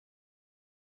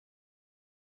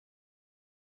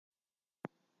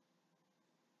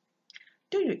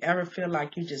Do you ever feel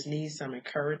like you just need some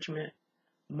encouragement?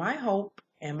 My hope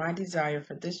and my desire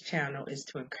for this channel is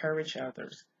to encourage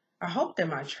others. I hope that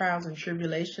my trials and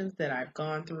tribulations that I've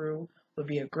gone through will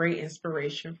be a great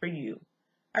inspiration for you.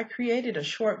 I created a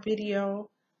short video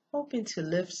hoping to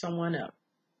lift someone up.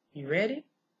 You ready?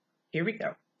 Here we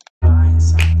go. Buying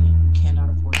something you cannot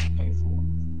afford to pay for.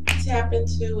 Tap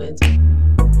into it.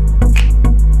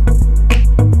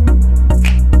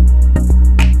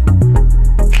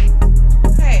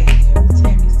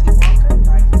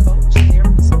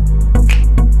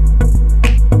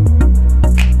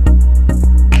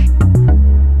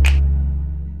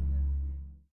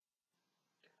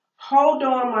 Hold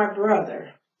on, my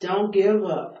brother. Don't give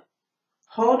up.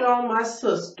 Hold on, my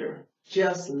sister.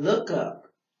 Just look up.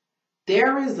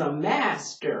 There is a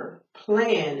master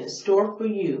plan in store for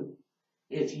you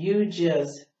if you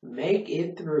just make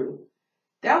it through.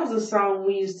 That was a song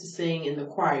we used to sing in the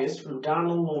choirs from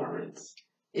Donald Lawrence.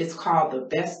 It's called The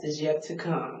Best Is Yet to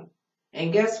Come.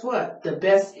 And guess what? The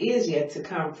best is yet to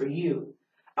come for you.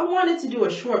 I wanted to do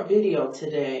a short video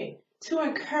today to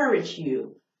encourage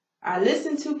you. I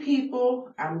listen to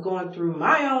people. I'm going through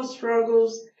my own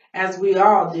struggles, as we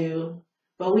all do.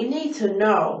 But we need to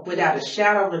know, without a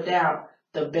shadow of a doubt,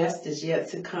 the best is yet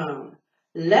to come.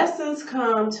 Lessons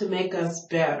come to make us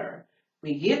better.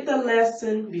 We get the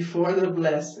lesson before the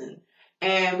blessing.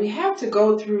 And we have to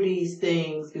go through these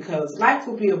things because life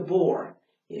will be a bore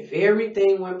if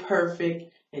everything went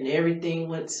perfect and everything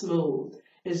went smooth.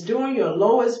 It's during your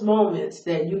lowest moments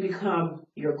that you become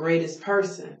your greatest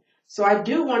person. So I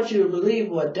do want you to believe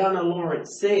what Donald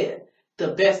Lawrence said,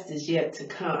 the best is yet to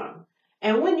come.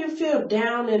 And when you feel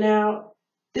down and out,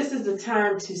 this is the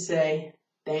time to say,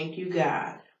 thank you,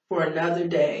 God, for another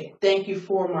day. Thank you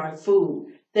for my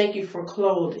food. Thank you for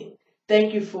clothing.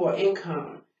 Thank you for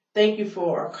income. Thank you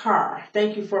for a car.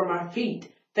 Thank you for my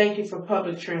feet. Thank you for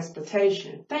public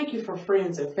transportation. Thank you for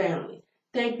friends and family.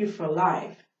 Thank you for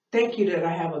life. Thank you that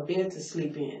I have a bed to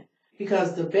sleep in,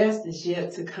 because the best is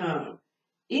yet to come.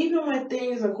 Even when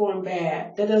things are going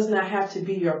bad, that does not have to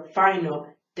be your final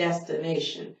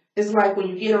destination. It's like when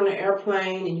you get on an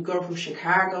airplane and you go from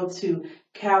Chicago to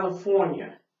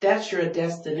California. That's your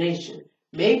destination.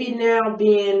 Maybe now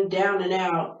being down and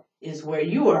out is where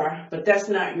you are, but that's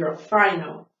not your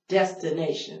final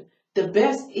destination. The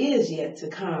best is yet to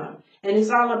come. And it's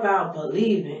all about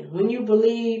believing. When you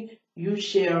believe, you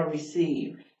shall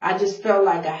receive. I just felt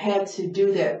like I had to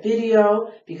do that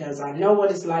video because I know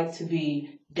what it's like to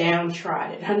be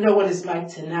downtrodden. I know what it's like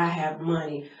to not have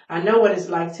money. I know what it's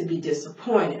like to be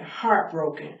disappointed,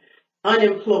 heartbroken,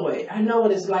 unemployed. I know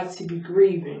what it's like to be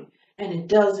grieving, and it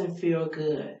doesn't feel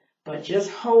good. But just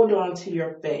hold on to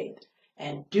your faith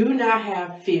and do not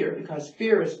have fear, because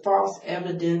fear is false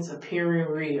evidence appearing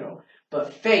real.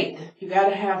 But faith, you got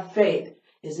to have faith.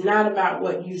 It's not about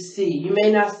what you see. You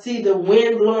may not see the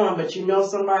wind blowing, but you know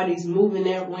somebody's moving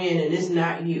that wind and it's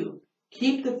not you.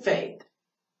 Keep the faith.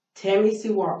 Tammy C.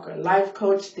 Walker, life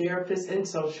coach, therapist, and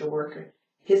social worker.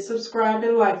 Hit subscribe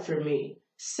and like for me.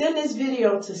 Send this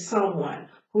video to someone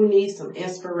who needs some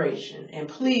inspiration. And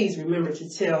please remember to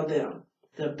tell them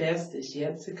the best is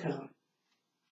yet to come.